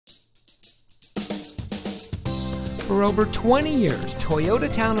For over 20 years,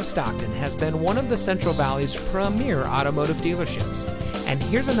 Toyota Town of Stockton has been one of the Central Valley's premier automotive dealerships. And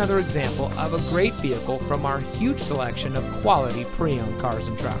here's another example of a great vehicle from our huge selection of quality pre-owned cars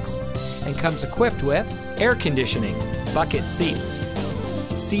and trucks. And comes equipped with air conditioning, bucket seats,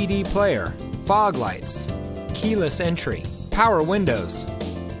 CD player, fog lights, keyless entry, power windows,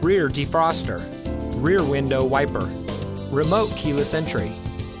 rear defroster, rear window wiper, remote keyless entry,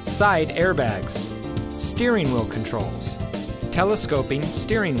 side airbags, steering wheel controls, telescoping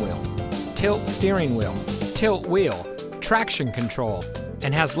steering wheel, tilt wheel, traction control,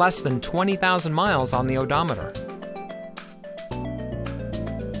 and has less than 20,000 miles on the odometer.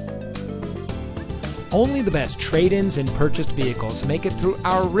 Only the best trade-ins and purchased vehicles make it through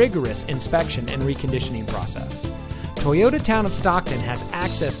our rigorous inspection and reconditioning process. Toyota Town of Stockton has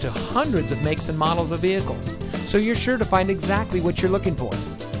access to hundreds of makes and models of vehicles, so you're sure to find exactly what you're looking for.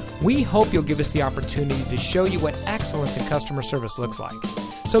 We hope you'll give us the opportunity to show you what excellence in customer service looks like.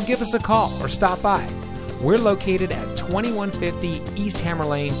 So give us a call or stop by. We're located at 2150 East Hammer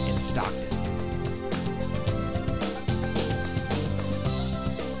Lane in Stockton.